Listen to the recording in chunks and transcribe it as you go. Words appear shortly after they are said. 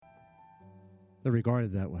They're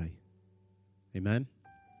regarded that way. Amen?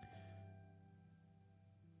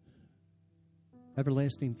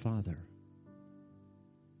 Everlasting Father.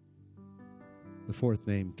 The fourth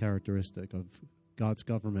name characteristic of God's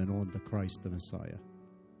government on the Christ, the Messiah.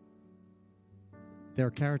 There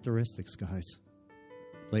are characteristics, guys,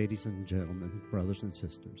 ladies and gentlemen, brothers and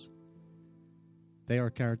sisters. They are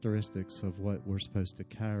characteristics of what we're supposed to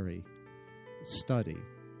carry, study,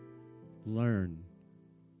 learn,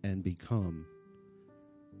 and become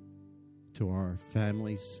to our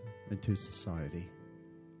families and to society.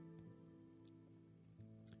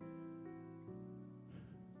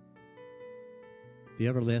 The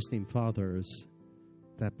everlasting Father is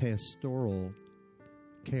that pastoral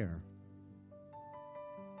care.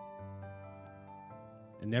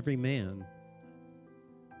 And every man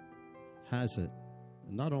has it.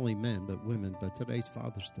 Not only men, but women, but today's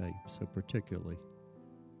Father's Day, so particularly.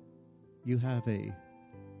 You have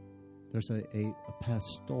there's a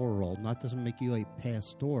pastoral, doesn't make you a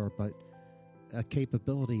pastor, but a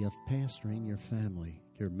capability of pastoring your family,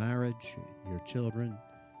 your marriage, your children,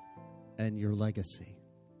 and your legacy.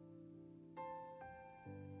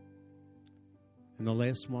 And the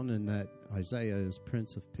last one in that Isaiah is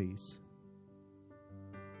Prince of Peace.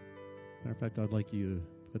 Matter of fact, I'd like you to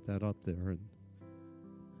put that up there. And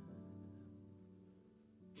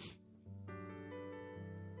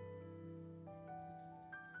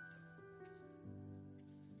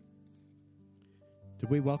did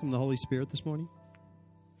we welcome the Holy Spirit this morning?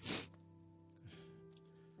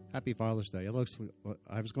 Happy Father's Day. It looks like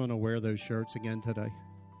I was going to wear those shirts again today,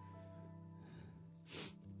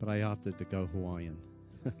 but I opted to go Hawaiian.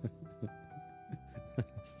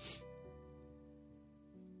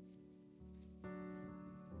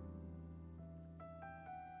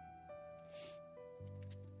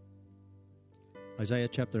 Isaiah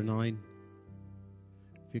chapter 9.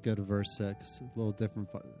 If you go to verse 6, a little different.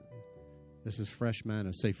 This is fresh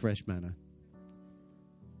manna. Say fresh manna. And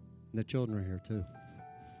the children are here too.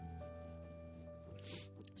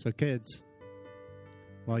 So kids,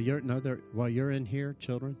 while you're in here,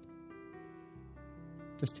 children,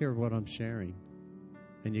 just hear what I'm sharing.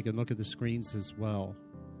 And you can look at the screens as well.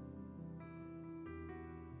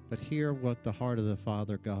 But hear what the heart of the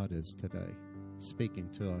Father God is today, speaking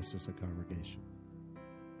to us as a congregation.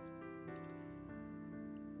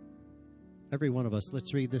 Every one of us,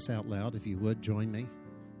 let's read this out loud, if you would, join me.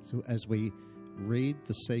 So as we read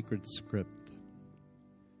the sacred script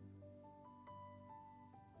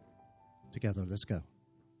together, let's go.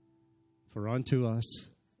 For unto us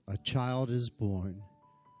a child is born,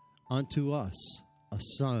 unto us a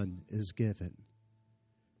son is given,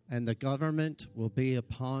 and the government will be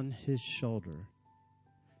upon his shoulder,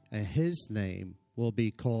 and his name will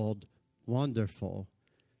be called Wonderful,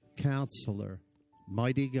 Counselor,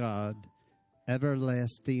 Mighty God,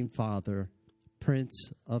 Everlasting Father,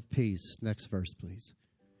 Prince of Peace. Next verse, please.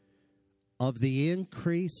 Of the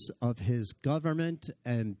increase of his government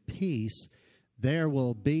and peace, there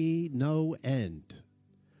will be no end.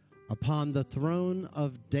 Upon the throne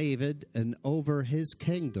of David and over his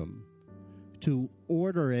kingdom, to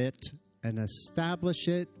order it and establish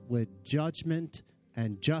it with judgment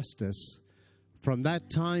and justice from that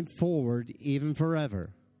time forward, even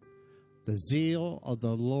forever. The zeal of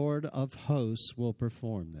the Lord of hosts will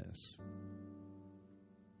perform this.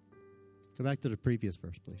 Go back to the previous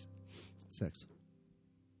verse, please. 6.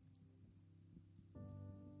 I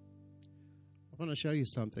want to show you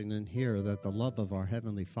something in here that the love of our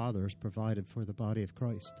Heavenly Father has provided for the body of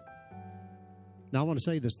Christ. Now, I want to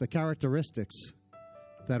say this. The characteristics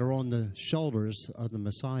that are on the shoulders of the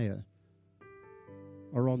Messiah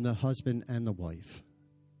are on the husband and the wife.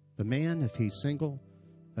 The man, if he's single,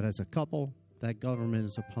 but as a couple, that government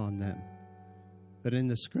is upon them. But in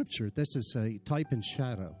the Scripture, this is a type and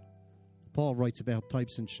shadow. Paul writes about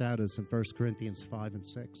types and shadows in 1 Corinthians 5 and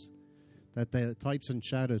 6. That the types and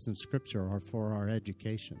shadows in Scripture are for our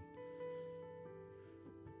education.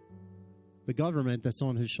 The government that's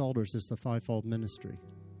on his shoulders is the fivefold ministry.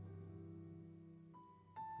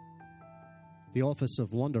 The office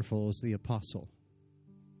of wonderful is the apostle.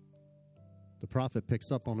 The prophet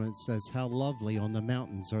picks up on it and says, how lovely on the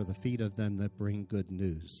mountains are the feet of them that bring good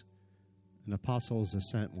news. An apostle is a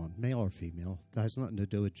sent one, male or female. That has nothing to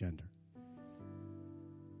do with gender.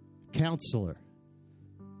 Counselor,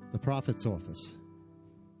 the prophet's office.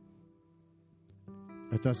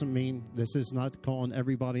 That doesn't mean, this is not calling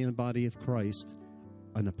everybody in the body of Christ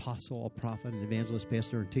an apostle, a prophet, an evangelist,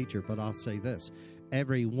 pastor, and teacher, but I'll say this.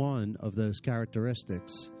 Every one of those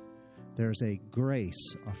characteristics, there's a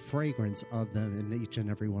grace, a fragrance of them in each and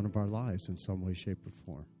every one of our lives in some way, shape, or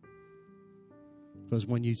form. Because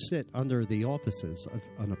when you sit under the offices of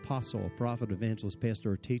an apostle, a prophet, evangelist,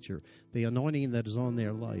 pastor, or teacher, the anointing that is on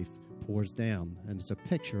their life pours down, and it's a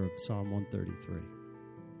picture of Psalm 133.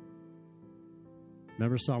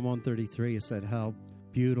 Remember Psalm 133? It said how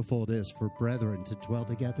beautiful it is for brethren to dwell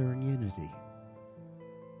together in unity.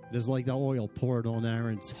 It is like the oil poured on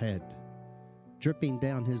Aaron's head, dripping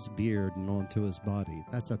down his beard and onto his body.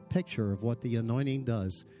 That's a picture of what the anointing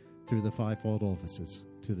does through the fivefold offices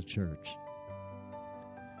to the church.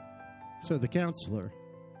 So the counselor,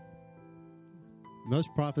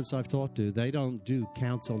 most prophets I've talked to, they don't do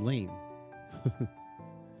counseling.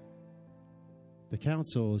 The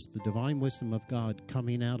counsel is the divine wisdom of God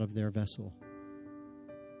coming out of their vessel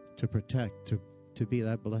to protect, to be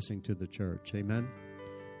that blessing to the church. Amen?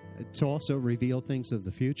 To also reveal things of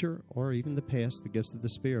the future or even the past, the gifts of the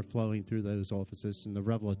Spirit flowing through those offices and the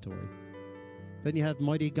revelatory. Then you have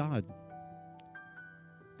mighty God,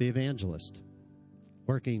 the evangelist,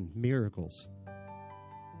 working miracles.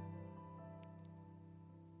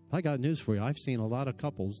 I got news for you. I've seen a lot of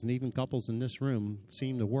couples, and even couples in this room,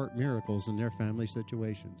 seem to work miracles in their family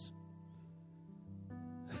situations.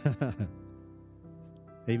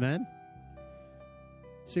 Amen?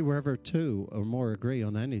 See, wherever two or more agree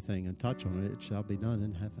on anything and touch on it, it shall be done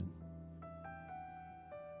in heaven.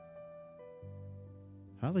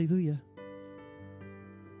 Hallelujah.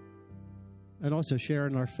 And also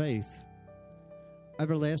sharing our faith.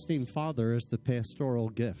 Everlasting Father is the pastoral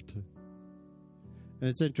gift. And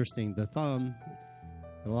it's interesting, the thumb,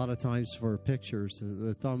 a lot of times for pictures,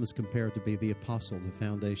 the thumb is compared to be the apostle, the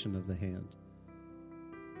foundation of the hand.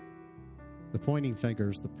 The pointing finger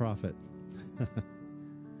is the prophet,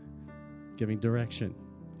 giving direction.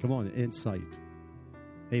 Come on, insight.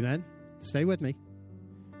 Amen? Stay with me.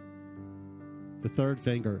 The third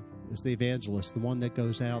finger is the evangelist, the one that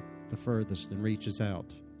goes out the furthest and reaches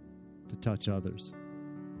out to touch others.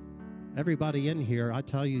 Everybody in here, I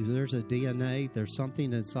tell you, there's a DNA, there's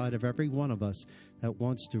something inside of every one of us that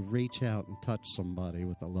wants to reach out and touch somebody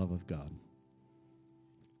with the love of God.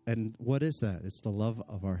 And what is that? It's the love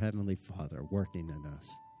of our Heavenly Father working in us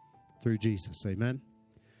through Jesus. Amen?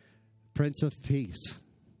 Prince of Peace.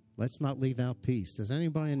 Let's not leave out peace. Does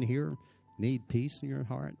anybody in here need peace in your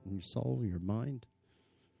heart, in your soul, in your mind?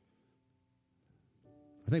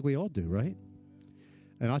 I think we all do, right?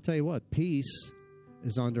 And I'll tell you what, peace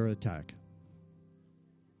is under attack.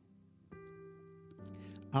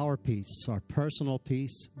 Our peace, our personal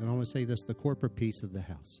peace, and I want to say this, the corporate peace of the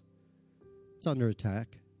house, it's under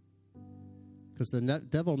attack. Because the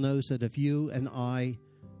devil knows that if you and I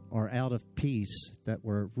are out of peace, that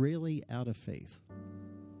we're really out of faith.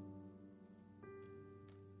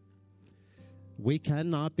 We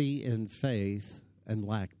cannot be in faith and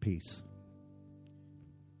lack peace.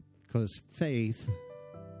 Because faith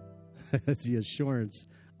is the assurance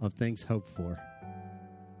of things hoped for.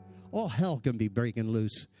 All hell can be breaking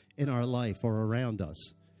loose in our life or around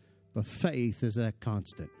us. But faith is that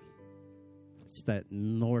constant. It's that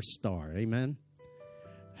North Star. Amen?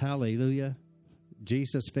 Hallelujah.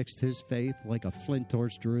 Jesus fixed his faith like a flint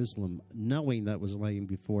towards Jerusalem, knowing that was laying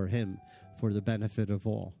before him for the benefit of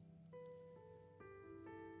all.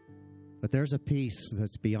 But there's a peace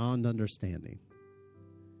that's beyond understanding.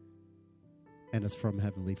 And it's from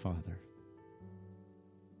Heavenly Father.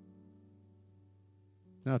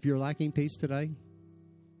 Now, if you're lacking peace today,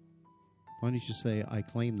 why don't you say, I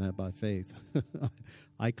claim that by faith.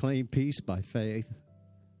 I claim peace by faith.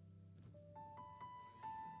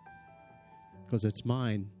 Because it's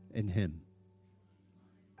mine in him.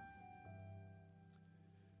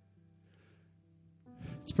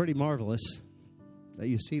 It's pretty marvelous that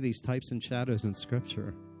you see these types and shadows in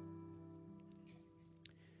Scripture.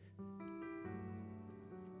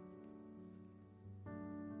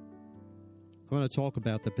 I want to talk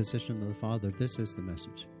about the position of the Father. This is the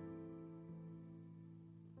message.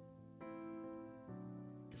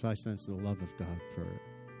 Because I sense the love of God for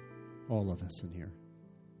all of us in here.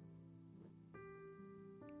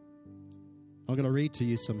 I'm going to read to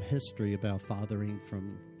you some history about fathering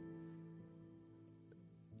from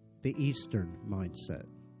the Eastern mindset,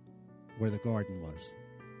 where the garden was.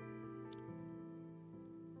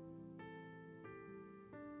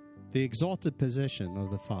 The exalted position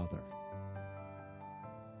of the Father.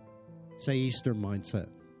 Say Eastern mindset.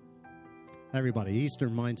 Everybody,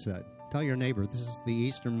 Eastern mindset. Tell your neighbor, this is the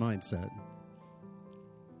Eastern mindset.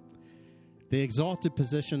 The exalted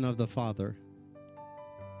position of the Father.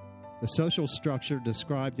 The social structure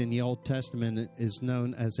described in the Old Testament is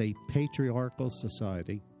known as a patriarchal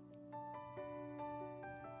society.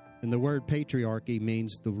 And the word patriarchy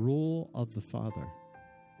means the rule of the father.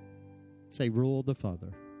 Say, rule of the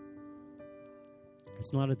father.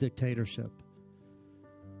 It's not a dictatorship.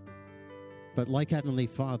 But like Heavenly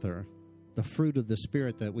Father, the fruit of the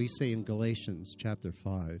Spirit that we see in Galatians chapter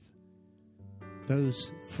 5,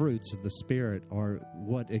 those fruits of the Spirit are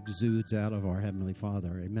what exudes out of our Heavenly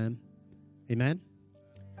Father. Amen? Amen?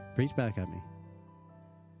 Preach back at me.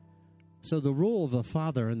 So the rule of a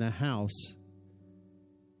father in the house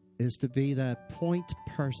is to be that point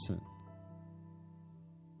person.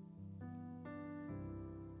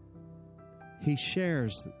 He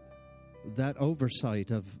shares that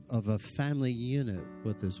oversight of a family unit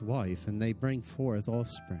with his wife, and they bring forth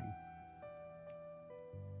offspring.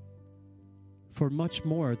 For much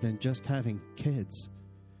more than just having kids,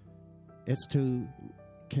 it's to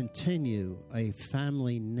continue a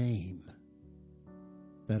family name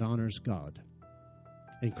that honors God.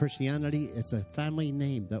 In Christianity, it's a family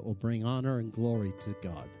name that will bring honor and glory to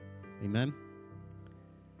God. Amen?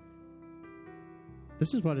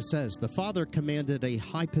 This is what it says. The father commanded a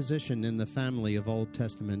high position in the family of Old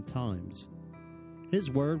Testament times. His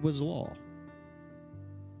word was law.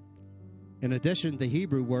 In addition, the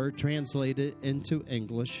Hebrew word translated into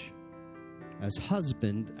English as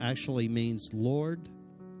husband actually means Lord,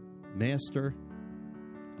 master,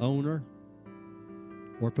 owner,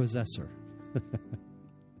 or possessor.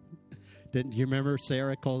 Didn't you remember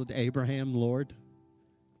Sarah called Abraham Lord?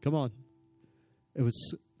 Come on. It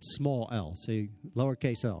was small l, see,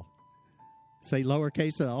 lowercase l. Say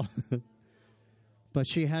lowercase l. But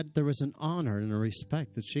there was an honor and a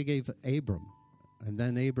respect that she gave Abram and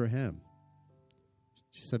then Abraham.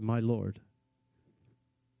 She said, my Lord.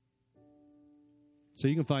 So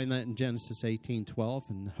you can find that in Genesis 18:12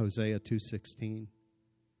 and Hosea 2:16.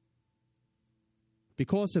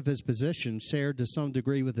 Because of his position shared to some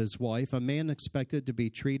degree with his wife, a man expected to be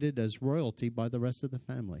treated as royalty by the rest of the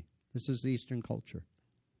family. This is Eastern culture.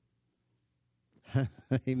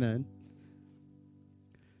 Amen.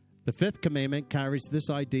 The fifth commandment carries this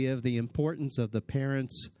idea of the importance of the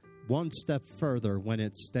parents one step further when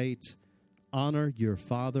it states, honor your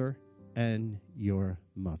father and your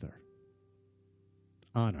mother.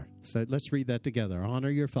 Honor. So let's read that together. Honor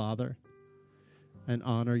your father and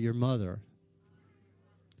honor your mother.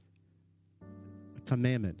 A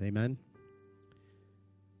commandment. Amen.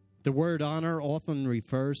 The word honor often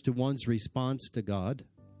refers to one's response to God.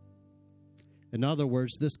 In other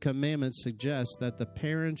words, this commandment suggests that the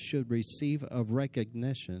parents should receive a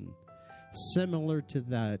recognition similar to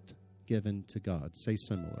that given to God. Say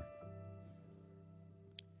similar.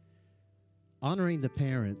 Honoring the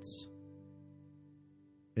parents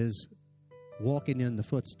is walking in the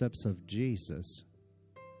footsteps of Jesus.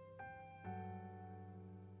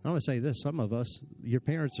 I want to say this. Some of us, your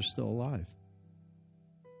parents are still alive.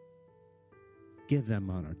 Give them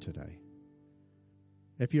honor today.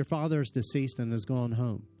 If your father is deceased and has gone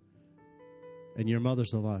home and your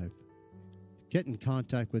mother's alive, get in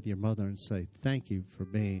contact with your mother and say, thank you for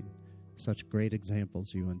being such great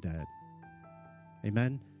examples, you and Dad.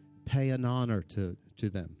 Amen? Pay an honor to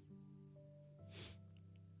them.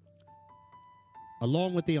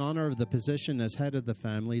 Along with the honor of the position as head of the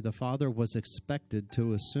family, the father was expected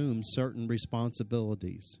to assume certain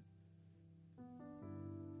responsibilities.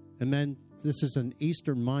 And then this is an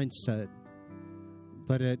Eastern mindset,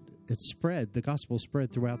 but it spread, the gospel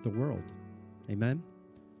spread throughout the world. Amen?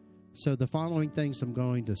 So the following things I'm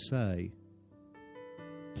going to say,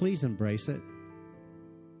 please embrace it.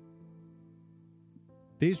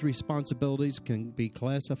 These responsibilities can be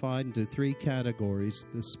classified into three categories: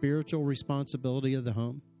 the spiritual responsibility of the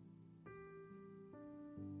home,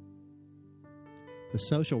 the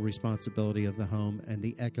social responsibility of the home, and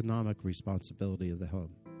the economic responsibility of the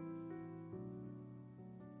home.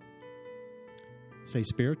 Say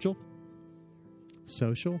spiritual,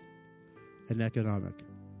 social, and economic.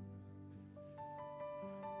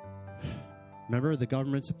 Remember, the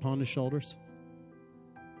government's upon the shoulders.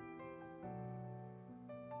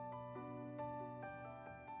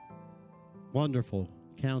 Wonderful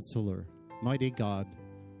Counselor, Mighty God,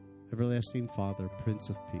 Everlasting Father, Prince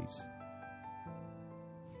of Peace.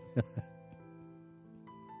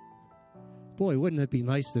 Boy, wouldn't it be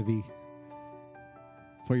nice to be,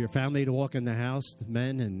 for your family to walk in the house, the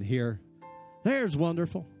men, and hear, there's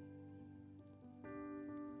wonderful.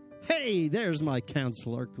 Hey, there's my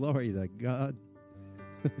Counselor. Glory to God.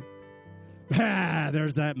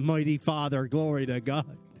 There's that mighty Father. Glory to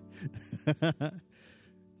God.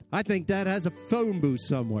 I think Dad has a phone booth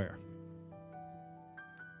somewhere.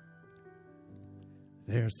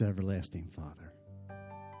 There's the everlasting Father.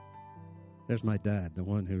 There's my dad, the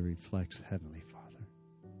one who reflects Heavenly Father.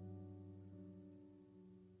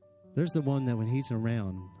 There's the one that when he's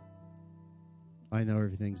around, I know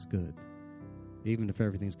everything's good. even if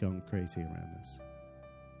everything's going crazy around us.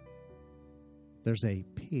 There's a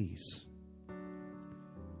peace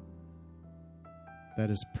that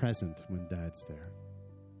is present when Dad's there.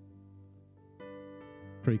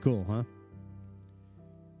 Pretty cool, huh?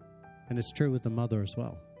 And it's true with the mother as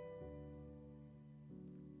well.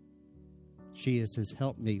 She is his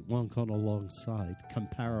helpmeet, one called alongside,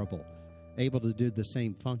 comparable, able to do the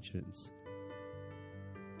same functions,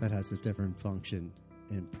 but has a different function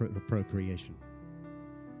in procreation.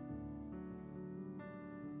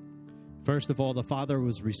 First of all, the father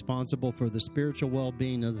was responsible for the spiritual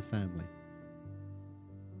well-being of the family,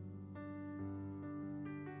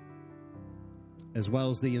 as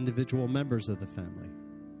well as the individual members of the family.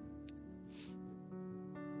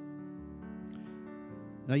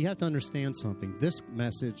 Now, you have to understand something. This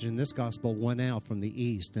message and this gospel went out from the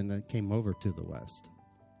east and it came over to the west.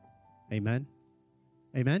 Amen?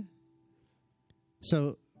 Amen?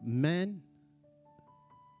 So, men,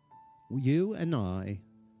 you and I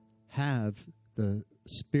have the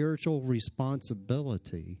spiritual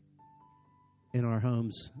responsibility in our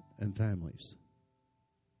homes and families.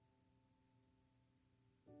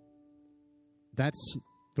 That's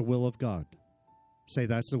the will of God. Say,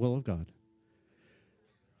 that's the will of God.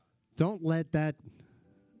 Don't let that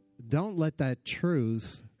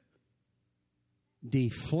truth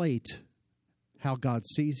deflate how God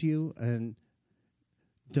sees you and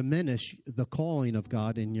diminish the calling of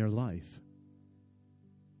God in your life.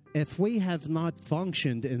 If we have not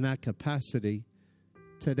functioned in that capacity,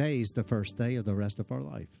 today's the first day of the rest of our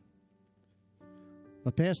life.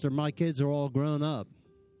 But Pastor, my kids are all grown up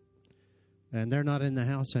and they're not in the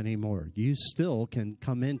house anymore. You still can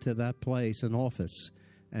come into that place and office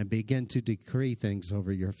and begin to decree things over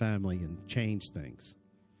your family and change things.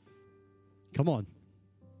 Come on.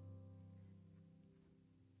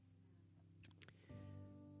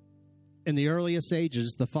 In the earliest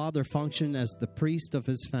ages, the father functioned as the priest of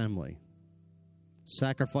his family,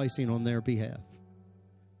 sacrificing on their behalf.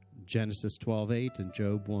 Genesis 12:8 and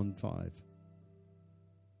Job 1:5.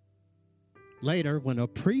 Later, when a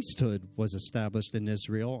priesthood was established in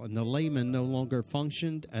Israel and the layman no longer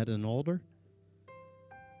functioned at an altar,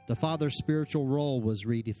 the father's spiritual role was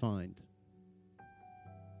redefined.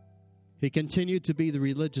 He continued to be the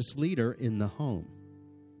religious leader in the home.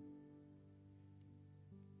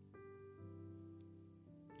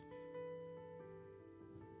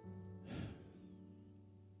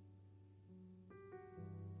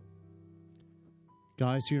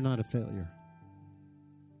 Guys, you're not a failure.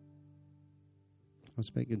 I'm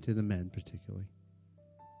speaking to the men particularly.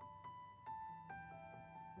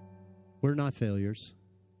 We're not failures.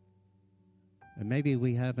 And maybe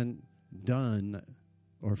we haven't done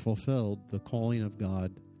or fulfilled the calling of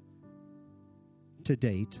God to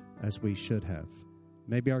date as we should have.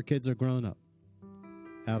 Maybe our kids are grown up,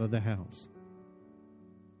 out of the house.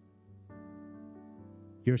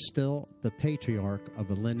 You're still the patriarch of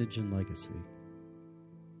a lineage and legacy.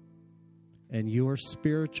 And your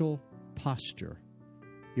spiritual posture,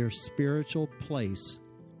 your spiritual place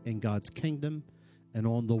in God's kingdom and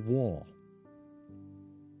on the wall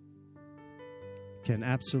can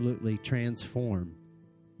absolutely transform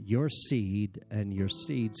your seed and your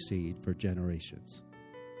seed for generations.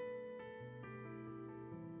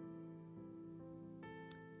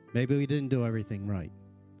 Maybe we didn't do everything right,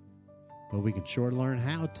 but we can sure learn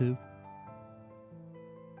how to.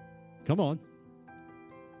 Come on.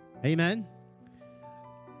 Amen.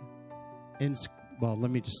 Well,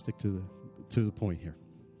 let me just stick to the point here.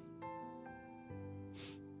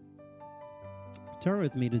 Turn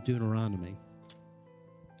with me to Deuteronomy.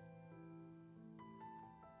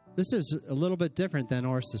 This is a little bit different than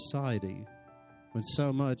our society, when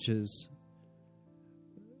so much is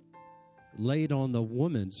laid on the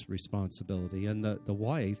woman's responsibility and the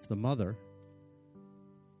wife, the mother,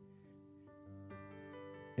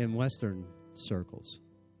 in Western circles.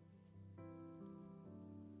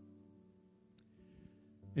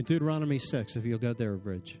 In Deuteronomy 6, if you'll go there,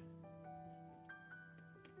 Bridge.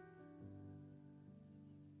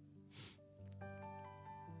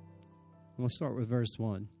 We'll start with verse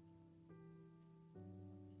 1.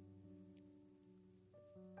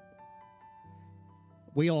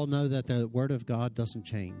 We all know that the Word of God doesn't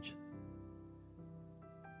change.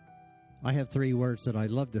 I have 3 words that I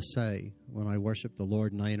love to say when I worship the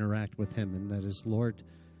Lord and I interact with Him, and that is, Lord,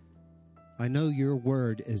 I know your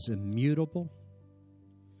Word is immutable,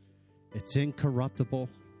 it's incorruptible,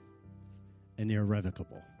 and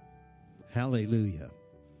irrevocable. Hallelujah.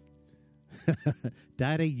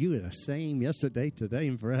 Daddy, you are the same yesterday, today,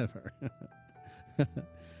 and forever.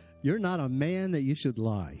 You're not a man that you should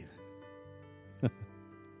lie.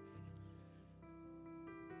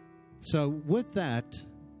 So with that,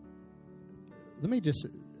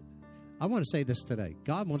 I want to say this today.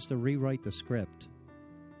 God wants to rewrite the script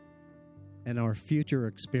and our future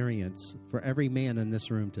experience for every man in this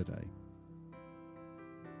room today.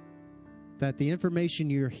 That the information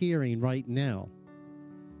you're hearing right now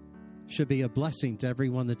should be a blessing to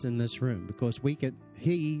everyone that's in this room, because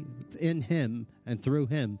in him and through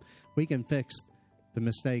him, we can fix the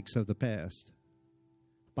mistakes of the past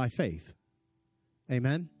by faith.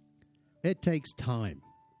 Amen? It takes time,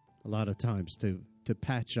 a lot of times, to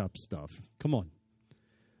patch up stuff. Come on.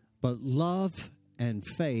 But love and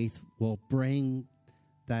faith will bring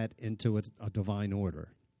that into a divine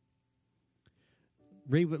order.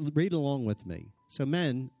 Read along with me. So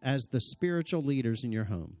men, as the spiritual leaders in your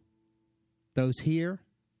home, those here,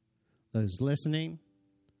 those listening,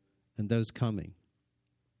 and those coming.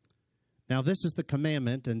 Now this is the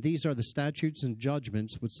commandment, and these are the statutes and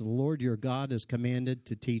judgments which the Lord your God has commanded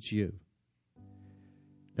to teach you,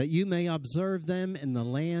 that you may observe them in the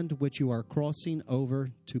land which you are crossing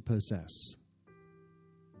over to possess,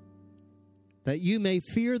 that you may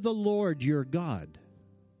fear the Lord your God.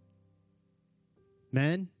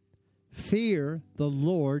 Men, fear the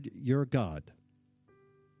Lord your God.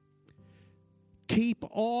 Keep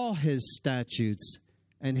all his statutes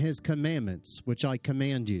and his commandments, which I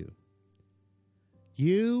command you,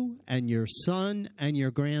 you and your son and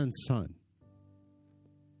your grandson.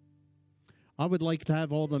 I would like to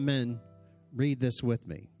have all the men read this with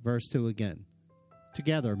me. Verse 2 again.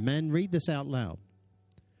 Together, men, read this out loud.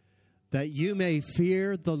 That you may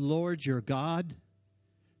fear the Lord your God,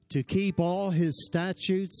 to keep all his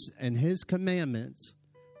statutes and his commandments,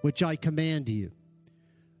 which I command you,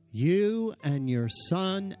 you and your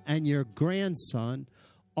son and your grandson,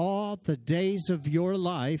 all the days of your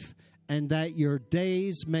life, and that your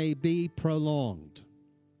days may be prolonged.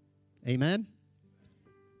 Amen?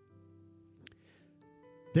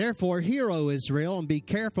 Therefore, hear, O Israel, and be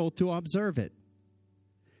careful to observe it,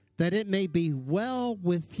 that it may be well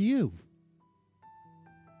with you.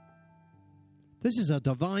 This is a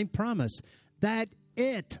divine promise, that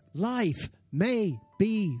life, may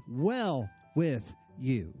be well with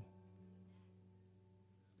you.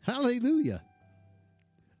 Hallelujah.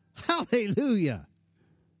 Hallelujah.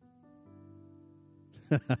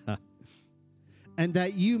 And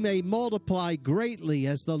that you may multiply greatly,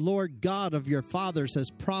 as the Lord God of your fathers has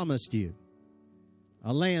promised you,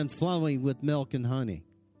 a land flowing with milk and honey.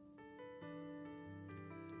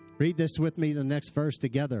 Read this with me, the next verse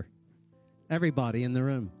together. Everybody in the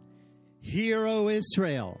room. Hear, O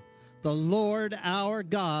Israel, the Lord our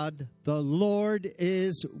God, the Lord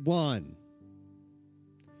is one.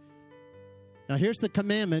 Now here's the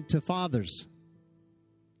commandment to fathers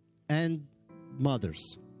and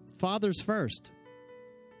mothers. Fathers first.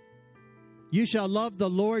 You shall love the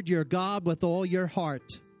Lord your God with all your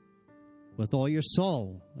heart, with all your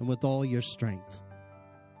soul, and with all your strength.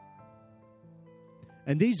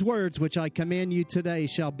 And these words which I command you today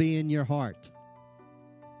shall be in your heart.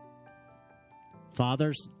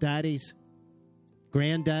 Fathers, daddies,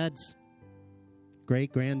 granddads,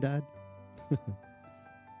 great-granddad.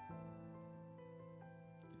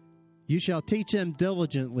 You shall teach them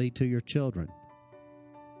diligently to your children.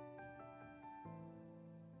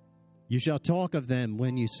 You shall talk of them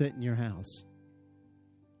when you sit in your house.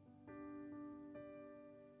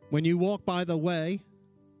 When you walk by the way,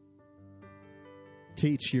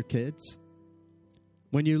 teach your kids.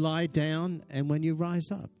 When you lie down and when you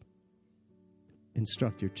rise up,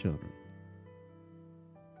 instruct your children.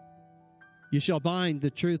 You shall bind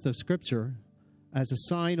the truth of Scripture as a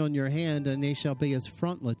sign on your hand, and they shall be as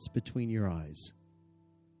frontlets between your eyes.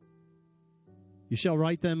 You shall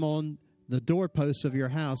write them on the doorposts of your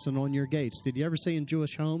house and on your gates. Did you ever see in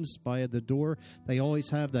Jewish homes by the door, they always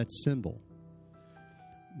have that symbol?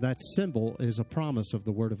 That symbol is a promise of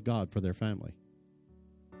the Word of God for their family.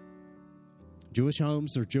 Jewish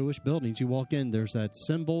homes or Jewish buildings, you walk in, there's that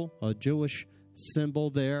symbol, a Jewish symbol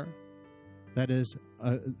there that is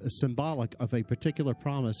a symbolic of a particular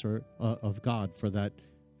promise or of God for that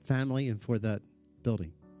family and for that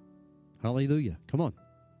building. Hallelujah. Come on.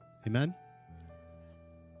 Amen.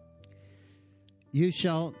 You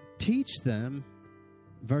shall teach them,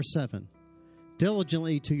 verse 7,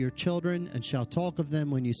 diligently to your children, and shall talk of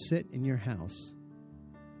them when you sit in your house,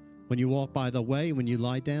 when you walk by the way, when you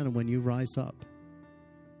lie down, and when you rise up.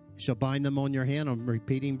 You shall bind them on your hand. I'm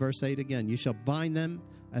repeating verse 8 again. You shall bind them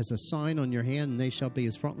as a sign on your hand, and they shall be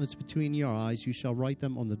as frontlets between your eyes. You shall write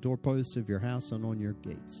them on the doorposts of your house and on your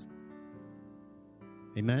gates.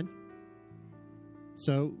 Amen?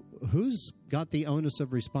 So, who's got the onus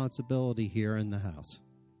of responsibility here in the house?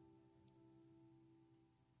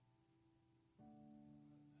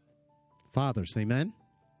 Fathers, amen?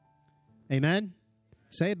 Amen?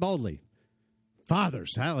 Say it boldly.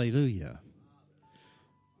 Fathers, hallelujah.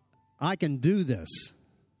 I can do this.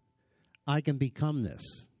 I can become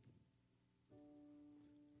this.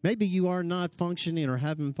 Maybe you are not functioning or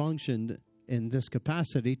haven't functioned in this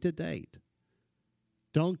capacity to date.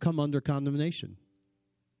 Don't come under condemnation.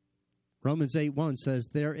 Romans 8:1 says,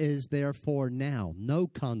 there is therefore now no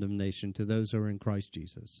condemnation to those who are in Christ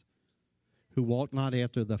Jesus, who walk not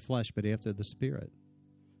after the flesh, but after the Spirit.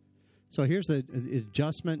 So here's the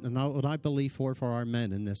adjustment and what I believe for our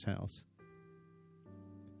men in this house.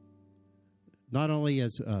 Not only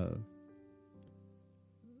has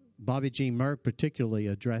Bobby G. Merck particularly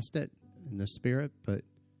addressed it in the Spirit, but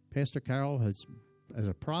Pastor Carroll has, as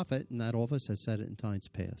a prophet in that office, has said it in times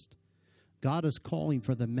past. God is calling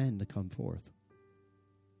for the men to come forth.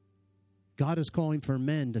 God is calling for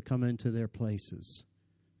men to come into their places.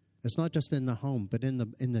 It's not just in the home, but in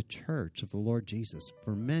the church of the Lord Jesus,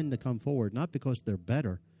 for men to come forward, not because they're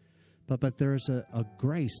better, but there's a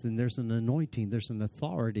grace and there's an anointing, there's an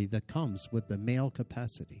authority that comes with the male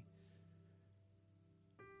capacity.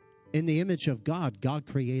 In the image of God, God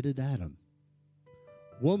created Adam.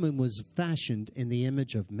 Woman was fashioned in the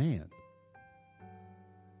image of man.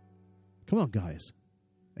 Come on, guys.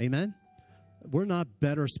 Amen? We're not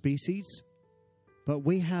better species, but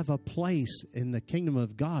we have a place in the kingdom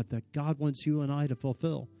of God that God wants you and I to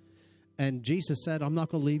fulfill. And Jesus said, I'm not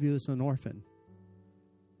going to leave you as an orphan.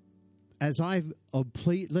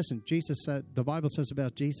 Listen, Jesus said, the Bible says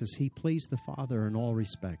about Jesus, he pleased the Father in all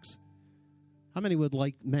respects. How many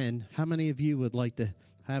of you would like to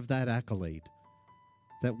have that accolade?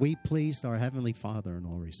 That we pleased our Heavenly Father in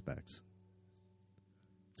all respects.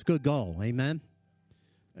 It's a good goal, amen?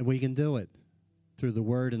 And we can do it through the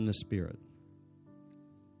Word and the Spirit.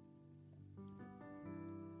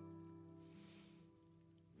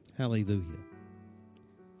 Hallelujah.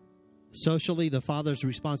 Socially, the father's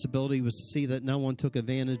responsibility was to see that no one took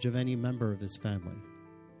advantage of any member of his family.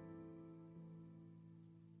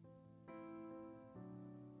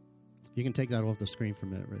 You can take that off the screen for a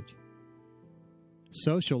minute, Rich.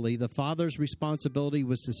 Socially, the father's responsibility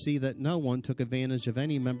was to see that no one took advantage of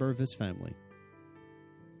any member of his family.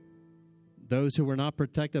 Those who were not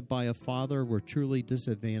protected by a father were truly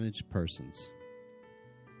disadvantaged persons.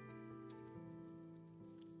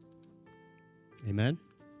 Amen?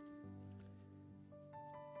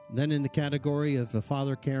 Then in the category of a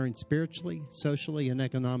father caring spiritually, socially, and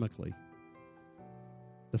economically,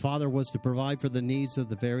 the father was to provide for the needs of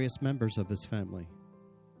the various members of his family.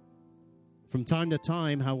 From time to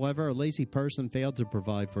time, however, a lazy person failed to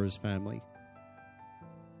provide for his family.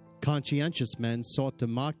 Conscientious men sought to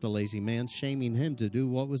mock the lazy man, shaming him to do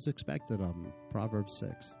what was expected of him. Proverbs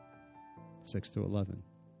 6:6-11.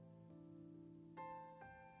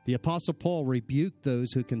 The Apostle Paul rebuked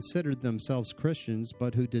those who considered themselves Christians,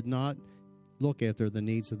 but who did not look after the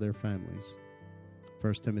needs of their families.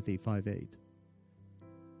 1 Timothy 5:8.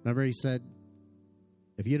 Remember, he said,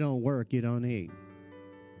 if you don't work, you don't eat.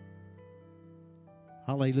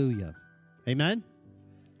 Hallelujah. Amen?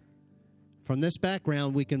 From this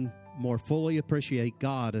background, we can more fully appreciate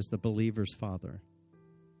God as the believer's father.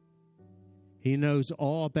 He knows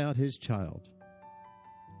all about his child,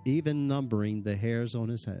 even numbering the hairs on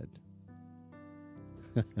his head.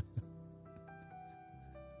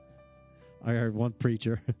 I heard one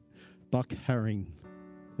preacher, Buck Herring.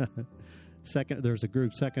 There's a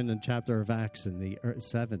group, second chapter of Acts in the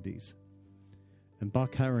 70s. And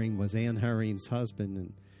Buck Herring was Ann Herring's husband,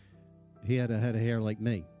 and he had a head of hair like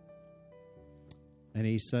me. And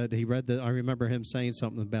he said, I remember him saying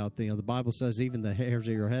something about, the Bible says even the hairs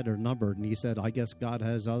of your head are numbered. And he said, I guess God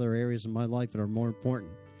has other areas in my life that are more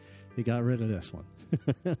important. He got rid of this one.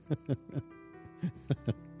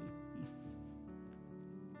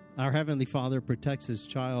 Our Heavenly Father protects his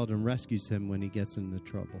child and rescues him when he gets into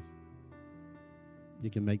trouble. You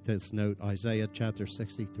can make this note, Isaiah chapter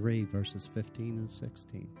 63, verses 15 and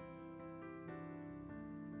 16.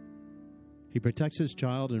 He protects his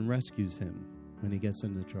child and rescues him when he gets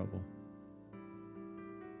into trouble.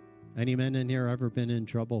 Any men in here ever been in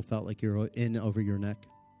trouble, felt like you're in over your neck?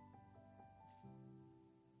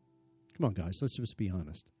 Come on, guys, let's just be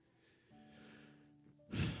honest.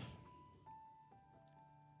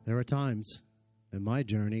 There were times in my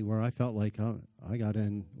journey where I felt like I got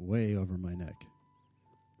in way over my neck.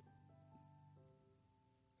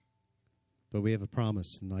 But we have a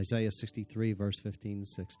promise in Isaiah 63, verse 15 and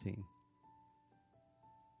 16.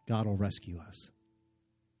 God will rescue us.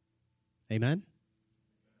 Amen?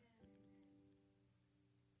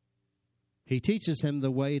 He teaches him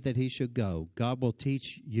the way that he should go. God will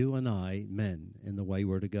teach you and I, men, in the way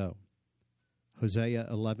we're to go. Hosea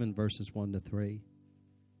 11, verses 1 to 3.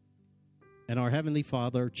 And our Heavenly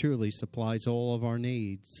Father truly supplies all of our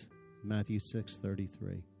needs. Matthew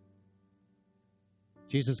 6:33.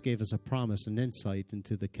 Jesus gave us a promise and insight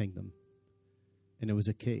into the kingdom, and it was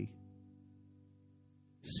a key.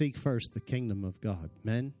 Seek first the kingdom of God.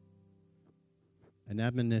 Men, an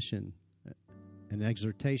admonition, an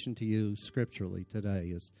exhortation to you scripturally today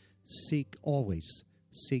is always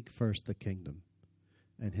seek first the kingdom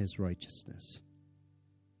and his righteousness.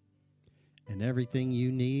 And everything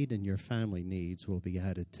you need and your family needs will be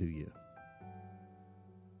added to you.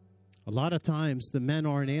 A lot of times the men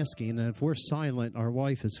aren't asking, and if we're silent, our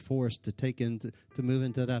wife is forced to move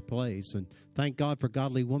into that place. And thank God for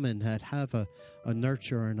godly women that have a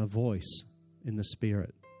nurture and a voice in the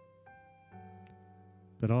spirit.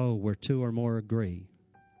 But where two or more agree.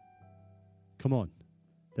 Come on.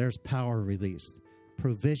 There's power released.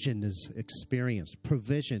 Provision is experienced.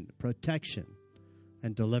 Provision, protection,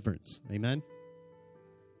 and deliverance. Amen?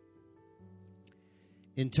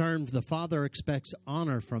 In turn, the father expects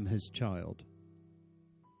honor from his child,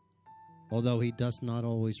 although he does not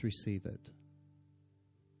always receive it.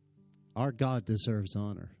 Our God deserves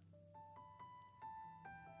honor.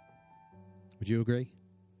 Would you agree?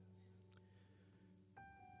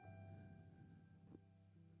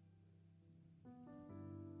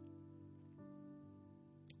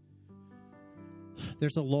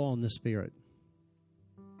 There's a law in the spirit.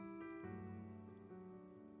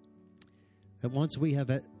 And once we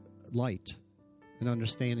have a light and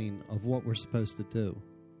understanding of what we're supposed to do,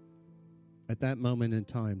 at that moment in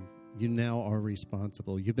time, you now are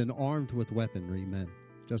responsible. You've been armed with weaponry, men,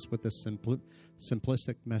 just with this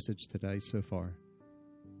simplistic message today so far,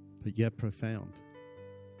 but yet profound.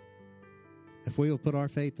 If we will put our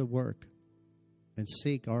faith to work and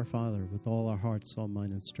seek our Father with all our heart, soul,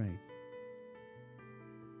 mind, and strength,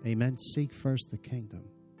 amen, seek first the kingdom.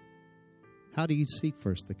 How do you seek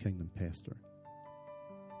first the kingdom, Pastor?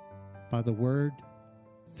 By the word,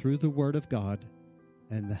 through the word of God,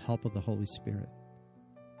 and the help of the Holy Spirit.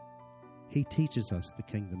 He teaches us the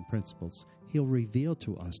kingdom principles. He'll reveal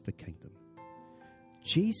to us the kingdom.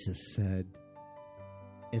 Jesus said,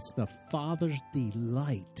 it's the Father's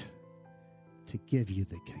delight to give you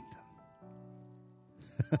the kingdom.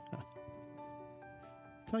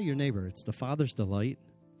 Tell your neighbor, it's the Father's delight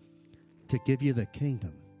to give you the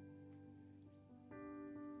kingdom.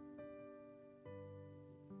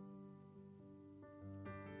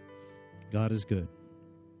 God is good.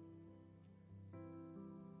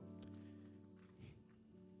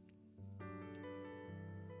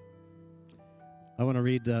 I want to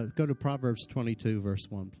read, go to Proverbs 22, verse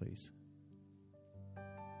 1, please.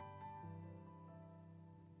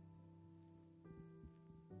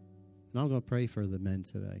 And I'm going to pray for the men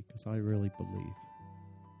today because I really believe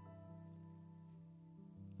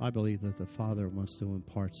that the Father wants to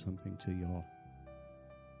impart something to you all.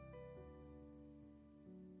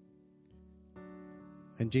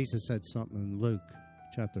 And Jesus said something in Luke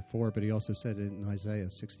chapter 4, but he also said it in Isaiah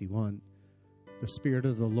 61. The Spirit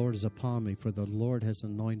of the Lord is upon me, for the Lord has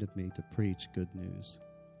anointed me to preach good news,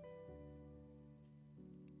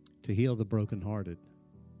 to heal the brokenhearted,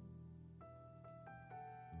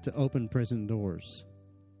 to open prison doors,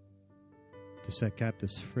 to set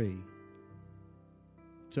captives free,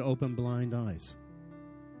 to open blind eyes,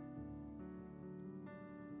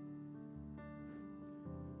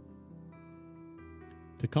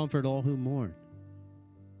 to comfort all who mourn.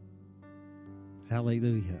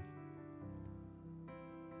 Hallelujah.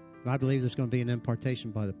 And I believe there's going to be an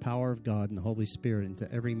impartation by the power of God and the Holy Spirit into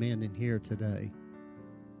every man in here today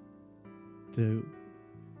to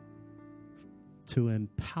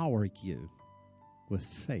empower you with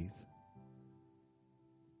faith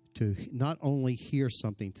to not only hear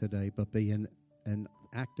something today, but be an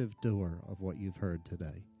active doer of what you've heard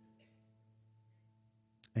today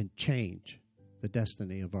and change the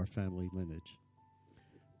destiny of our family lineage.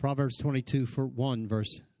 Proverbs 22, 1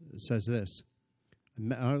 verse says this.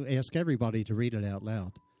 I'll ask everybody to read it out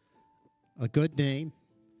loud. A good name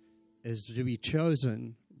is to be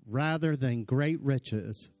chosen rather than great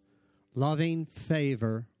riches, loving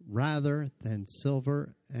favor rather than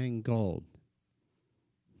silver and gold.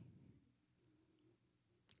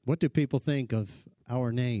 What do people think of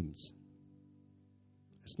our names?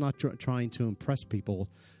 It's not trying to impress people.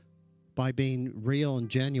 By being real and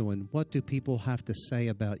genuine, what do people have to say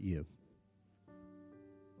about you?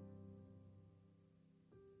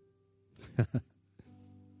 In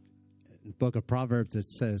the book of Proverbs, it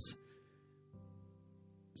says,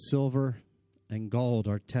 silver and gold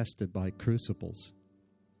are tested by crucibles,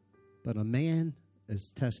 but a man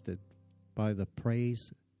is tested by the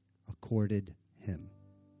praise accorded him.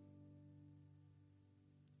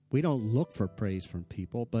 We don't look for praise from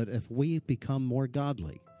people, but if we become more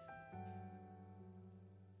godly,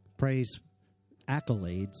 praise,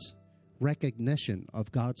 accolades, recognition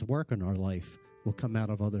of God's work in our life will come out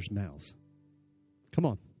of others' mouths. Come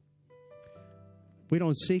on. We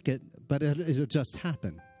don't seek it, but it'll just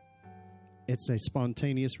happen. It's a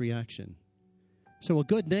spontaneous reaction. So a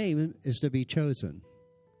good name is to be chosen.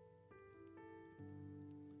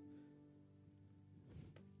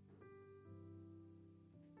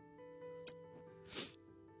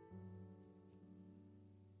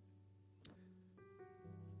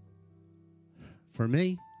 For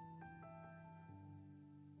me,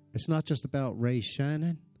 it's not just about Ray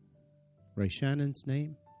Shannon's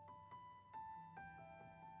name,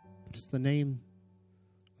 but it's the name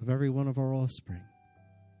of every one of our offspring.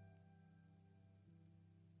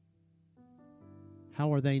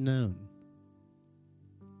 How are they known?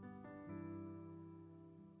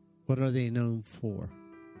 What are they known for?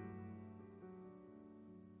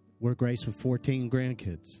 We're graced with 14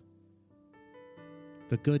 grandkids.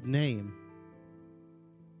 The good name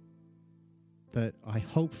that I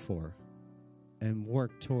hope for and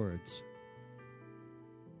work towards,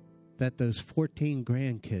 that those 14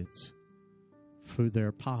 grandkids, through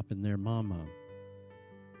their pop and their mama,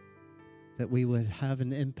 that we would have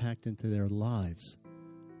an impact into their lives,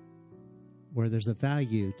 where there's a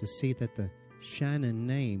value to see that the Shannon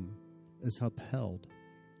name is upheld.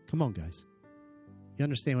 Come on, guys. You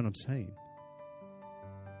understand what I'm saying?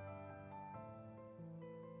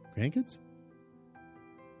 Grandkids?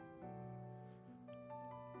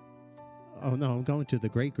 Oh, no, I'm going to the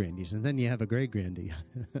great-grandies, and then you have a great-grandy.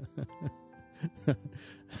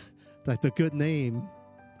 That the good name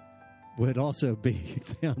would also be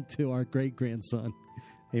down to our great-grandson.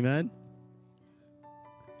 Amen?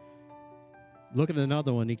 Look at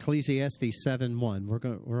another one, Ecclesiastes 7:1.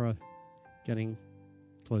 We're getting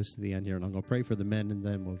close to the end here, and I'm going to pray for the men, and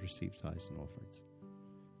then we'll receive tithes and offerings.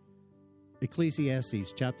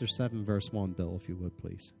 Ecclesiastes chapter 7, verse 1, Bill, if you would,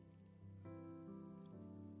 please.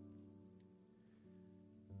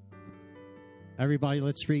 Everybody,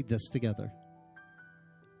 let's read this together.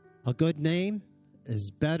 A good name is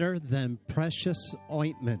better than precious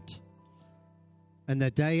ointment, and the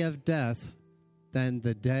day of death than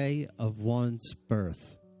the day of one's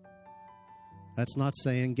birth. That's not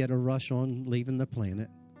saying get a rush on leaving the planet.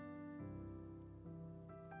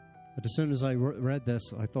 But as soon as I read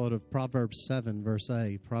this, I thought of Proverbs 7, verse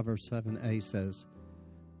A. Proverbs 7a says,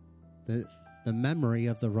 the memory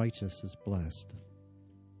of the righteous is blessed.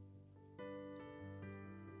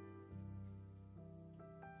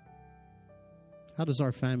 How does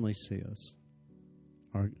our family see us?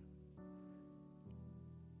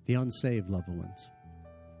 The unsaved loved ones.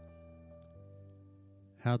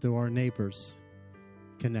 How do our neighbors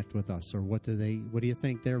connect with us? Or what do you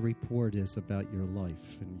think their report is about your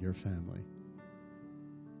life and your family?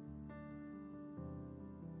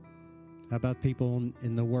 How about people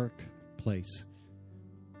in the workplace?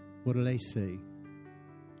 What do they see?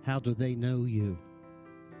 How do they know you?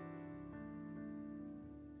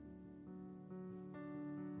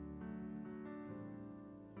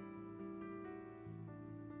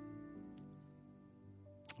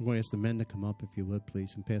 I'm going to ask the men to come up, if you would,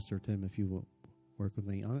 please. And Pastor Tim, if you will work with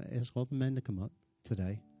me. I'll ask all the men to come up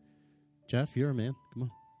today. Jeff, you're a man. Come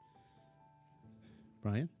on.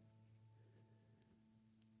 Brian?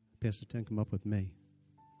 Pastor Tim, come up with me.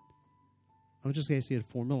 I'm just going to ask you to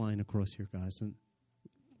form a line across here, guys. And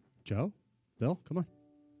Joe? Bill? Come on.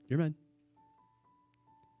 You're men.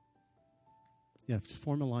 Yeah, just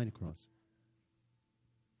form a line across.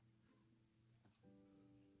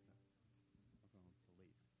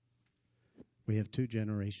 We have two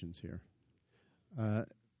generations here.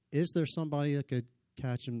 Is there somebody that could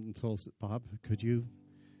catch him until, Bob,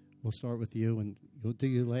 we'll start with you, and we'll do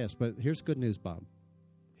you last. But here's good news, Bob.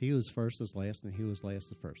 He was first as last, and he was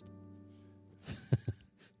last as first.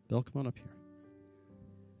 Bill, come on up here.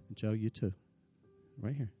 And Joe, you too.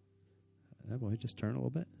 Right here. That boy, just turn a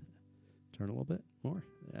little bit. Turn a little bit more.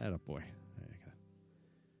 Atta boy. There you go.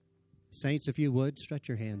 Saints, if you would, stretch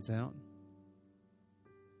your hands out.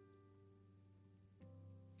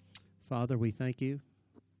 Father, we thank you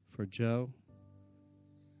for Joe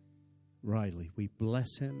Riley. We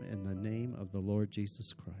bless him in the name of the Lord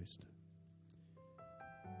Jesus Christ.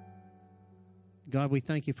 God, we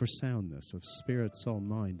thank you for soundness of spirit, soul,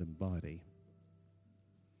 mind, and body.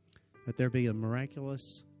 That there be a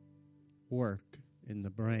miraculous work in the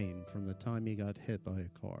brain from the time he got hit by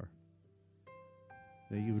a car.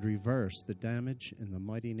 That you would reverse the damage in the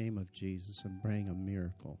mighty name of Jesus and bring a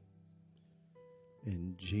miracle.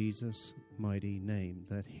 in Jesus' mighty name,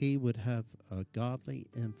 that he would have a godly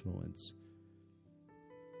influence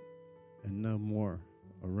and no more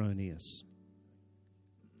erroneous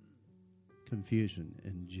confusion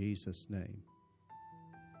in Jesus' name.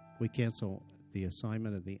 We cancel the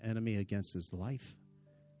assignment of the enemy against his life,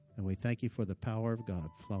 and we thank you for the power of God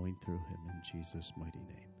flowing through him in Jesus' mighty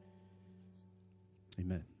name.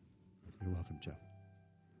 Amen. You're welcome, Joe.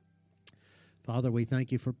 Father, we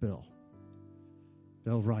thank you for Bill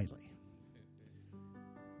Riley.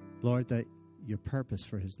 Lord, that your purpose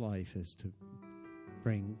for his life is to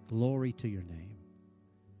bring glory to your name.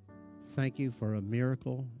 Thank you for a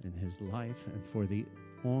miracle in his life and for the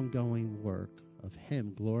ongoing work of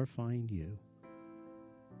him glorifying you.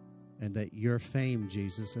 And that your fame,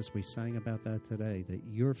 Jesus, as we sang about that today, that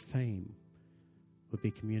your fame would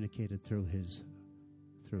be communicated through his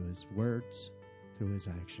words, through his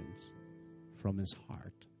actions, from his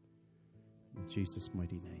heart. In Jesus'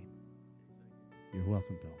 mighty name. You're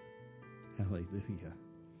welcome, Bill. Hallelujah.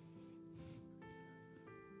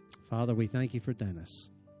 Father, we thank you for Dennis.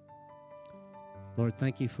 Lord,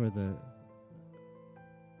 thank you for and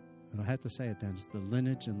I have to say it, Dennis, the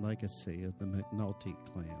lineage and legacy of the McNulty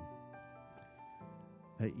clan.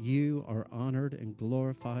 That you are honored and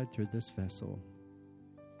glorified through this vessel.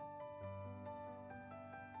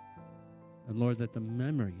 And Lord, that the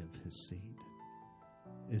memory of his seed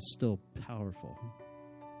is still powerful.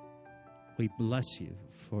 We bless you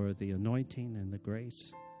for the anointing and the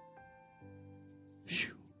grace.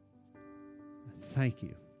 Whew. Thank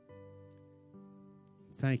you.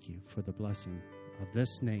 Thank you for the blessing of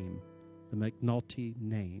this name, the McNulty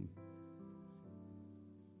name,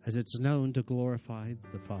 as it's known to glorify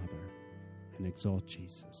the Father and exalt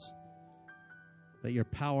Jesus. That your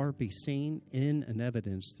power be seen in and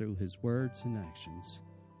evidenced through his words and actions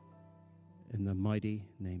in the mighty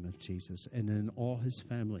name of Jesus and in all his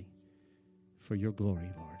family for your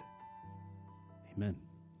glory, Lord. Amen.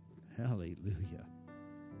 Hallelujah.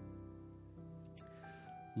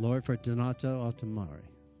 Lord, for Donato Altamari,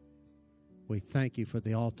 we thank you for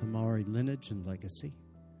the Altamari lineage and legacy.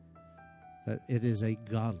 That it is a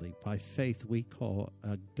godly, by faith we call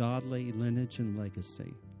a godly lineage and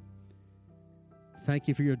legacy. Thank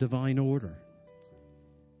you for your divine order,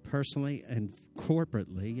 personally and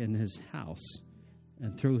corporately in his house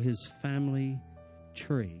and through his family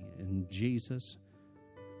tree in Jesus'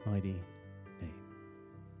 mighty name.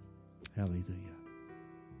 Hallelujah.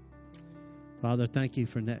 Father, thank you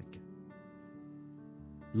for Nick.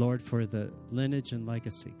 Lord, for the lineage and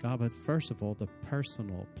legacy. God, but first of all, the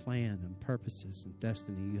personal plan and purposes and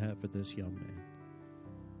destiny you have for this young man.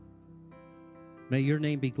 May your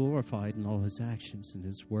name be glorified in all his actions and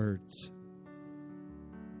his words.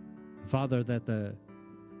 Father, that the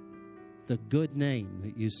good name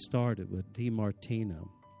that you started with DiMartino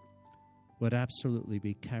would absolutely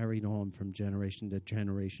be carried on from generation to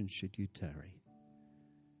generation should you tarry.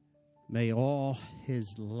 May all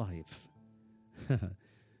his life,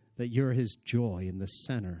 that you're his joy in the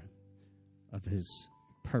center of his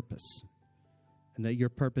purpose, and that your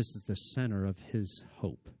purpose is the center of his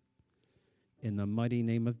hope. In the mighty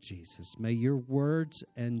name of Jesus, may your words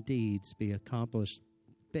and deeds be accomplished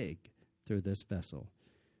big through this vessel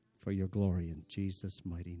for your glory in Jesus'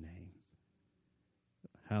 mighty name.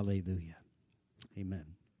 Hallelujah. Amen.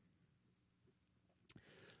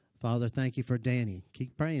 Father, thank you for Danny.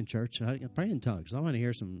 Keep praying, church. Pray in tongues. I want to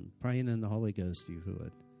hear some praying in the Holy Ghost, you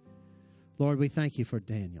would. Lord, we thank you for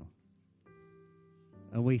Daniel.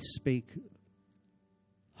 And we speak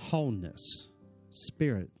wholeness,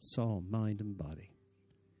 spirit, soul, mind, and body.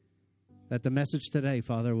 That the message today,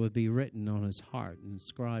 Father, would be written on his heart and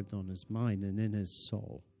inscribed on his mind and in his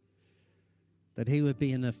soul. That he would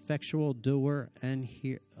be an effectual doer and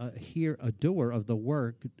a doer of the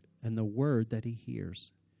work and the word that he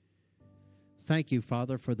hears. Thank you,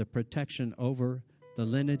 Father, for the protection over the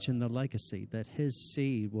lineage and the legacy, that his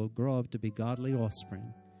seed will grow up to be godly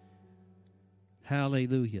offspring.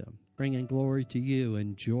 Hallelujah. Bringing glory to you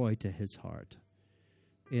and joy to his heart.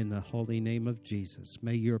 In the holy name of Jesus,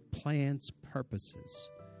 may your plans, purposes,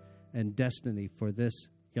 and destiny for this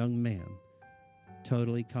young man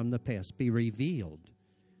totally come to pass, be revealed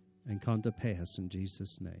and come to pass in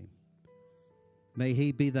Jesus' name. May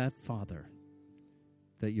he be that father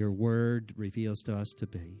that your word reveals to us to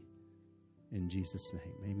be. In Jesus'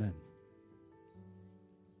 name, amen.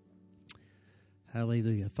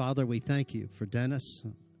 Hallelujah. Father, we thank you for Dennis.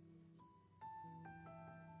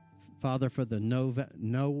 Father, for the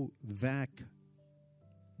Novak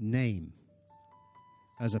name.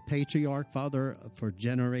 As a patriarch, Father, for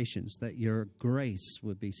generations, that your grace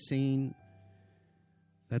would be seen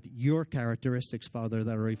that your characteristics, Father,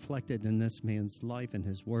 that are reflected in this man's life and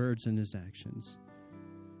his words and his actions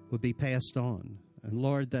would be passed on. And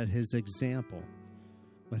Lord, that his example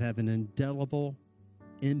would have an indelible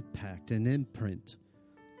impact and imprint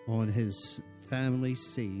on his family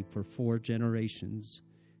seed for 4 generations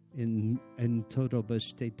in todo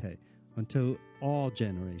bastete, unto all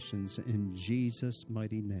generations, in Jesus'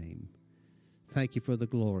 mighty name. Thank you for the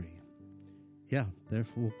glory. Yeah,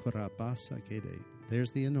 therefore,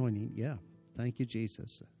 there's the anointing. Yeah, thank you,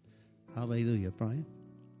 Jesus. Hallelujah. Brian,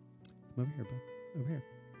 come over here, bud. Over here.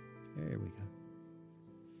 There we go.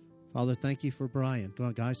 Father, thank you for Brian. Go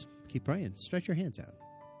on, guys. Keep praying. Stretch your hands out.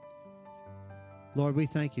 Lord, we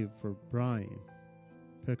thank you for Brian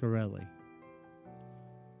Piccarelli.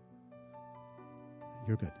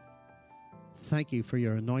 You're good. Thank you for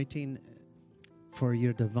your anointing, for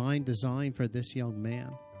your divine design for this young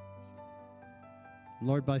man.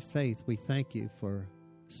 Lord, by faith, we thank you for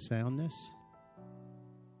soundness.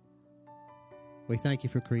 We thank you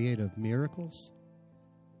for creative miracles.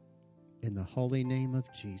 In the holy name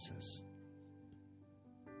of Jesus,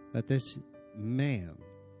 that this man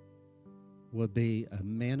would be a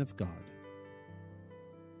man of God,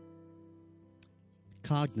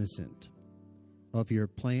 cognizant of your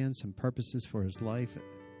plans and purposes for his life.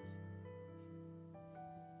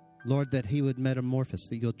 Lord, that he would metamorphose,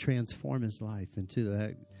 that you'll transform his life into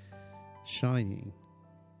that shining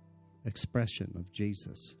expression of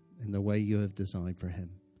Jesus in the way you have designed for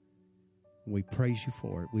him. We praise you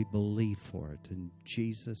for it. We believe for it in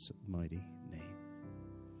Jesus' mighty name.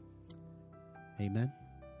 Amen.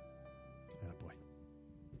 Attaboy.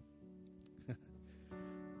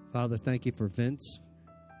 Father, thank you for Vince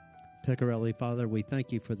Piccarelli. Father, we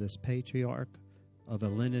thank you for this patriarch of a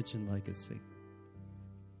lineage and legacy.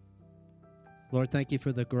 Lord, thank you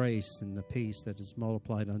for the grace and the peace that is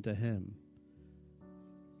multiplied unto him.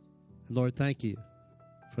 And Lord, thank you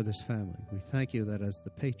for this family. We thank you that as the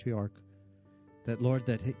patriarch, that, Lord,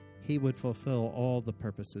 that he would fulfill all the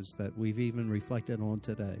purposes that we've even reflected on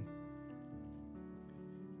today.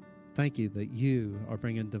 Thank you that you are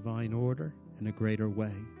bringing divine order in a greater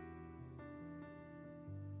way.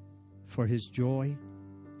 For his joy,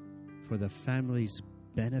 for the family's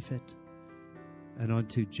benefit, and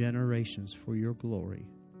unto generations for your glory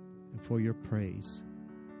and for your praise.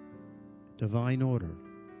 Divine order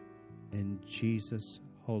in Jesus'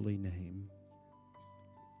 holy name.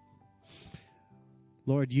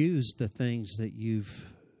 Lord, use the things that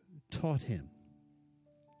you've taught him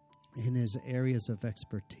in his areas of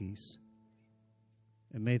expertise,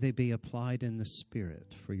 and may they be applied in the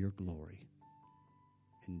Spirit for your glory.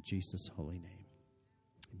 In Jesus' holy name.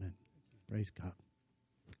 Amen. Praise God.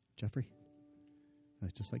 Jeffrey?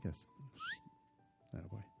 Just like this.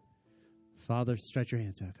 Attaboy. Father, stretch your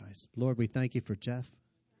hands out, guys. Lord, we thank you for Jeff.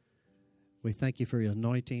 We thank you for your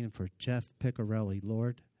anointing for Jeff Piccarelli,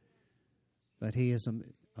 Lord, that he is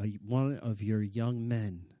one of your young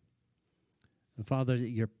men. And Father,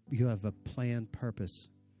 you have a planned purpose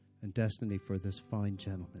and destiny for this fine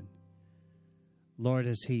gentleman. Lord,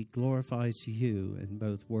 as he glorifies you in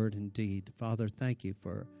both word and deed, Father, thank you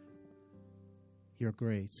for your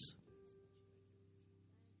grace.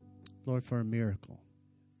 Lord, for a miracle.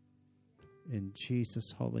 In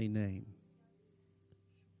Jesus' holy name.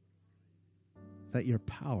 That your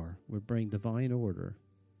power would bring divine order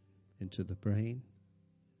into the brain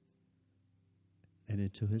and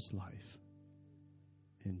into his life.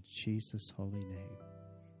 In Jesus' holy name.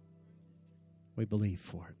 We believe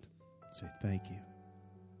for it. Say thank you.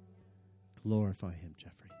 Glorify him,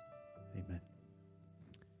 Jeffrey. Amen.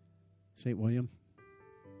 St. William.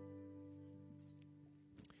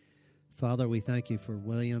 Father, we thank you for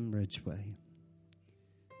William Ridgway.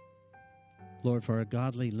 Lord, for a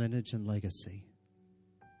godly lineage and legacy.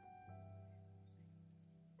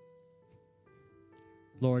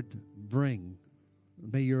 Lord,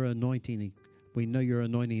 may your anointing, we know your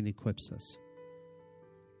anointing equips us.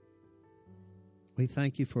 We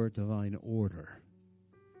thank you for a divine order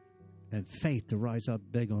and faith to rise up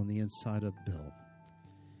big on the inside of Bill.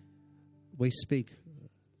 We speak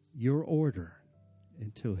your order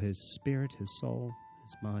into his spirit, his soul,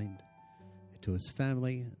 his mind, into his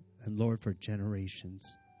family, and Lord, for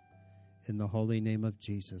generations. In the holy name of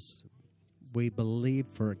Jesus, we believe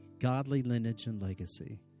for a godly lineage and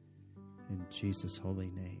legacy. In Jesus' holy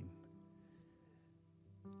name.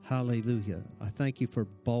 Hallelujah. I thank you for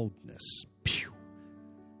boldness. Pew.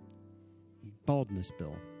 Boldness,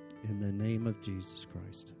 Bill, in the name of Jesus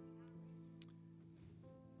Christ.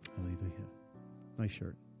 Hallelujah. Nice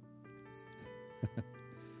shirt.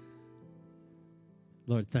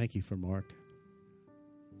 Lord, thank you for Mark.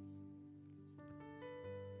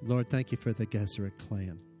 Lord, thank you for the Gesserit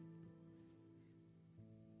clan.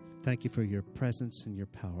 Thank you for your presence and your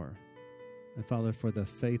power. And Father, for the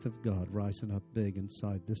faith of God rising up big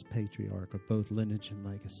inside this patriarch of both lineage and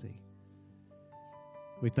legacy.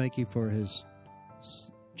 We thank you for his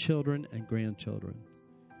children and grandchildren,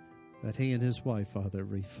 that he and his wife, Father,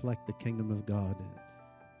 reflect the kingdom of God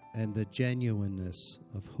and the genuineness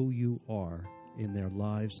of who you are in their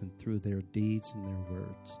lives and through their deeds and their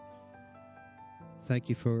words. Thank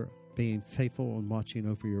you for being faithful and watching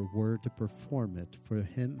over your word to perform it for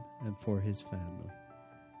him and for his family.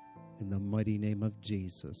 In the mighty name of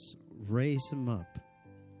Jesus, raise him up.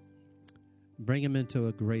 Bring him into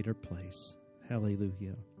a greater place.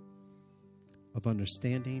 Hallelujah. Of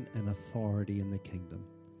understanding and authority in the kingdom.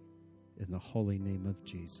 In the holy name of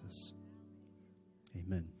Jesus.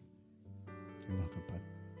 Amen. You're welcome, bud.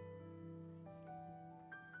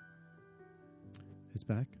 His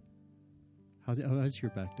back? How's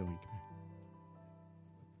your back doing?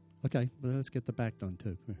 Okay, well, let's get the back done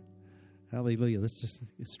too. Come here. Hallelujah. Let's just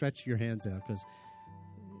stretch your hands out, because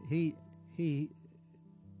his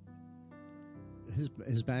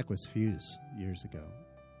back was fused years ago,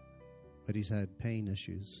 but he's had pain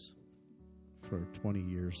issues for 20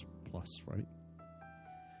 years plus, right?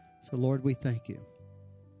 So, Lord, we thank you.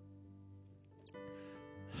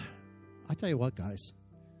 I tell you what, guys,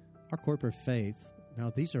 our corporate faith, now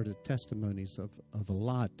these are the testimonies of a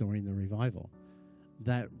lot during the revival,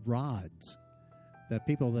 that rods, that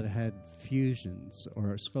people that had fusions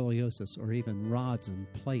or scoliosis or even rods and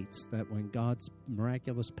plates, that when God's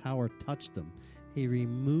miraculous power touched them, he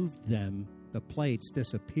removed them, the plates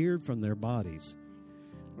disappeared from their bodies,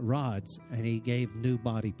 rods, and he gave new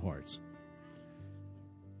body parts.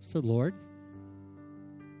 So, Lord,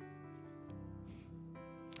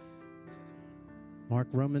 mark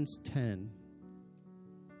Romans 13.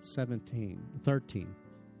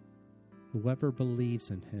 Whoever believes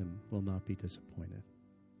in him will not be disappointed.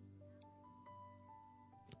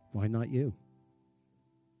 Why not you?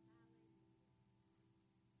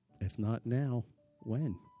 If not now,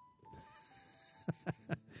 when?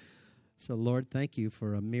 So, Lord, thank you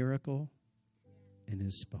for a miracle in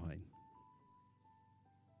his spine.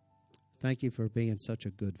 Thank you for being such a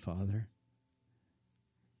good Father.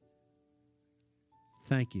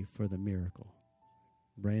 Thank you for the miracle.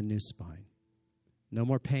 Brand new spine. No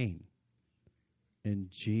more pain. In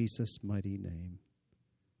Jesus' mighty name.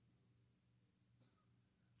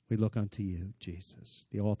 We look unto you, Jesus,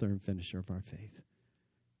 the author and finisher of our faith,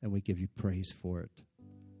 and we give you praise for it.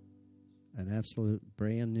 An absolute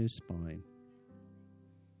brand new spine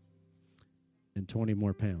and 20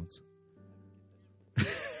 more pounds.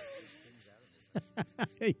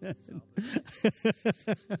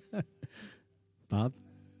 Bob?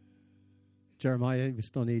 Jeremiah, we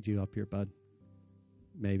still need you up here, bud.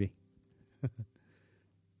 Maybe.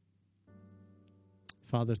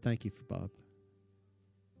 Father, thank you for Bob.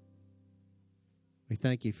 We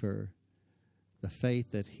thank you for the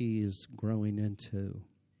faith that he is growing into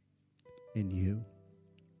in you.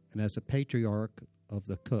 And as a patriarch of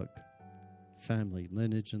the Cook family,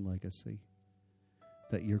 lineage, and legacy,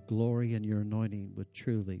 that your glory and your anointing would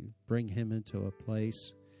truly bring him into a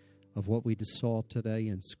place of what we just saw today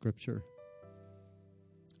in Scripture,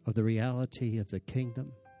 of the reality of the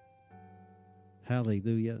kingdom.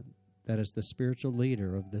 Hallelujah. That is the spiritual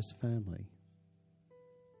leader of this family,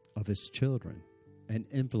 of his children, an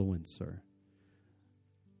influencer.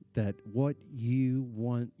 That what you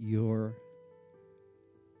want your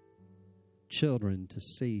children to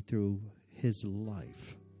see through his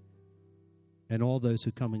life and all those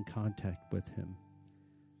who come in contact with him,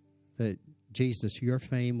 that Jesus, your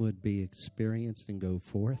fame would be experienced and go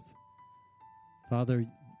forth. Father,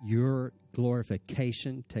 your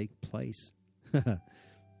glorification take place.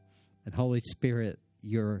 And Holy Spirit,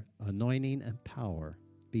 your anointing and power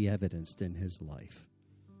be evidenced in his life.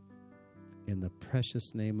 In the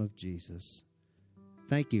precious name of Jesus,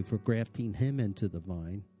 thank you for grafting him into the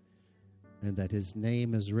vine, and that his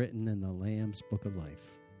name is written in the Lamb's Book of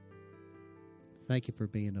Life. Thank you for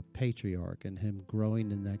being a patriarch and him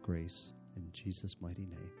growing in that grace. In Jesus' mighty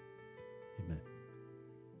name, amen.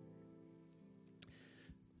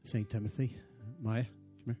 St. Timothy, Maya,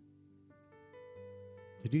 come here.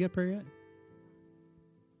 Did you get prayer yet?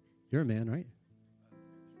 You're a man, right?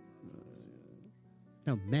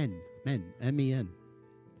 No, men, M-E-N.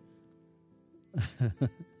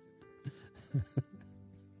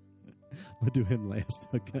 We'll do him last,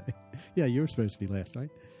 okay? Yeah, you were supposed to be last, right?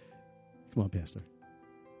 Come on, Pastor.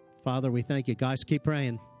 Father, we thank you. Guys, keep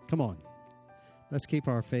praying. Come on. Let's keep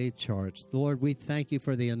our faith charged. Lord, we thank you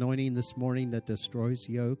for the anointing this morning that destroys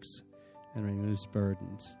yokes and removes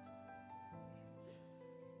burdens.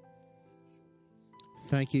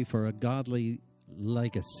 Thank you for a godly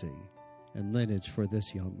legacy and lineage for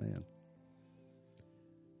this young man.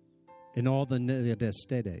 In all the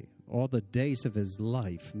days of his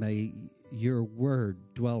life, may your word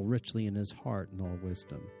dwell richly in his heart in all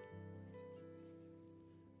wisdom.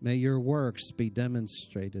 May your works be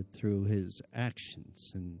demonstrated through his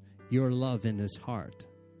actions and your love in his heart.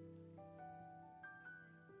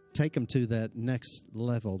 Take him to that next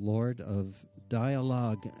level, Lord, of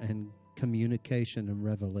dialogue and communication and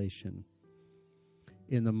revelation.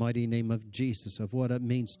 In the mighty name of Jesus, of what it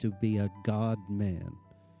means to be a God-man,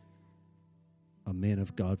 a man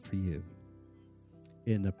of God for you.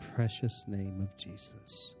 In the precious name of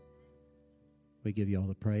Jesus, we give you all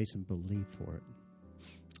the praise and believe for it.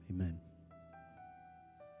 Amen.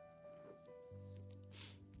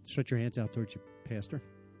 Stretch your hands out towards your pastor.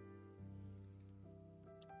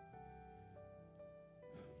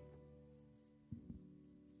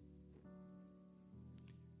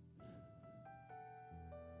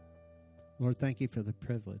 Lord, thank you for the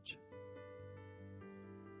privilege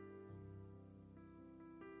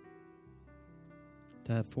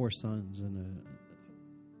to have 4 sons and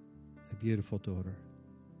a beautiful daughter.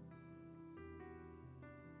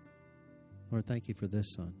 Lord, thank you for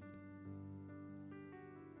this son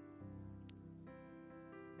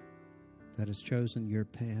that has chosen your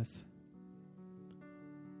path.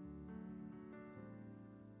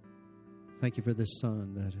 Thank you for this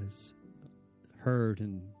son that has heard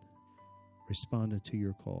and responded to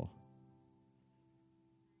your call.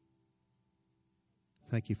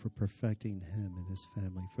 Thank you for perfecting him and his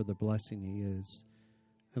family, for the blessing he is.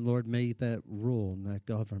 And Lord, may that rule and that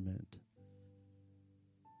government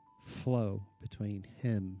flow between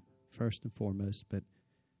him first and foremost, but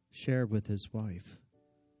share with his wife,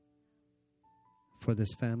 for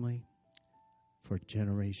this family, for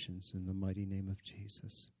generations, in the mighty name of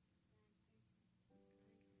Jesus.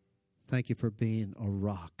 Thank you for being a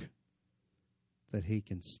rock that he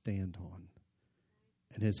can stand on.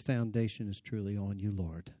 And his foundation is truly on you,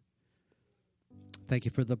 Lord. Thank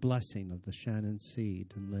you for the blessing of the Shannon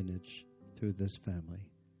seed and lineage through this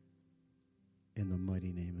family. In the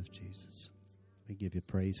mighty name of Jesus. We give you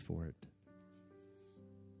praise for it.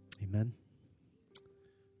 Amen.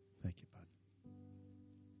 Thank you, bud.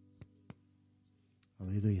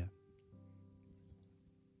 Hallelujah.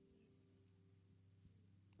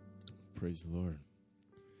 Praise the Lord.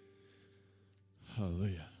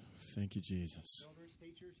 Hallelujah. Thank you, Jesus. Elders,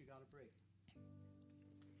 teachers, you got a break.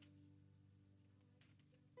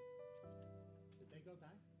 Did they go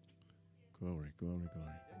back? Glory, glory,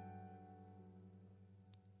 glory.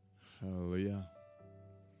 Hallelujah.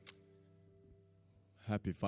 Happy